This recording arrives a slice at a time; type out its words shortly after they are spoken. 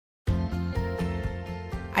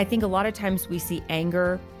I think a lot of times we see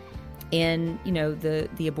anger in,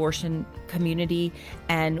 the abortion community,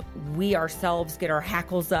 and we ourselves get our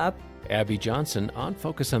hackles up. Abby Johnson on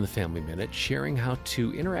Focus on the Family Minute, sharing how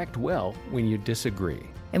to interact well when you disagree.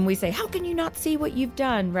 And we say, how can you not see what you've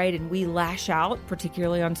done, right? And we lash out,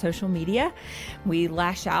 particularly on social media. We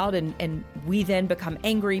lash out and we then become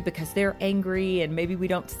angry because they're angry, and maybe we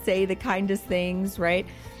don't say the kindest things, right?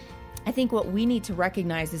 I think what we need to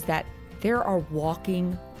recognize is that there are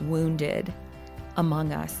walking wounded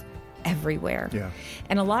among us everywhere. Yeah.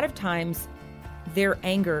 And a lot of times their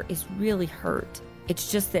anger is really hurt.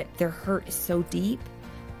 It's just that their hurt is so deep,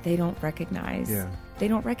 they don't recognize. Yeah. They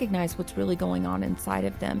don't recognize what's really going on inside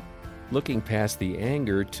of them. Looking past the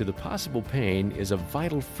anger to the possible pain is a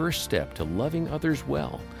vital first step to loving others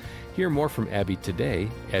well. Hear more from Abby today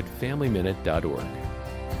at FamilyMinute.org.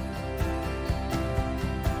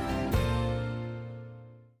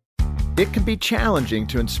 It can be challenging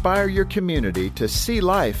to inspire your community to see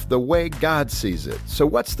life the way God sees it. So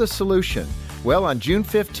what's the solution? Well, on June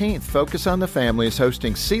 15th, Focus on the Family is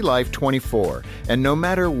hosting See Life 24. And no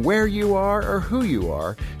matter where you are or who you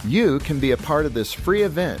are, you can be a part of this free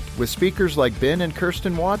event with speakers like Ben and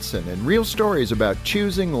Kirsten Watson and real stories about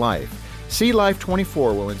choosing life. See Life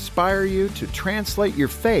 24 will inspire you to translate your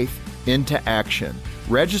faith into action.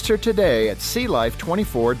 Register today at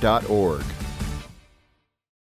seelife24.org.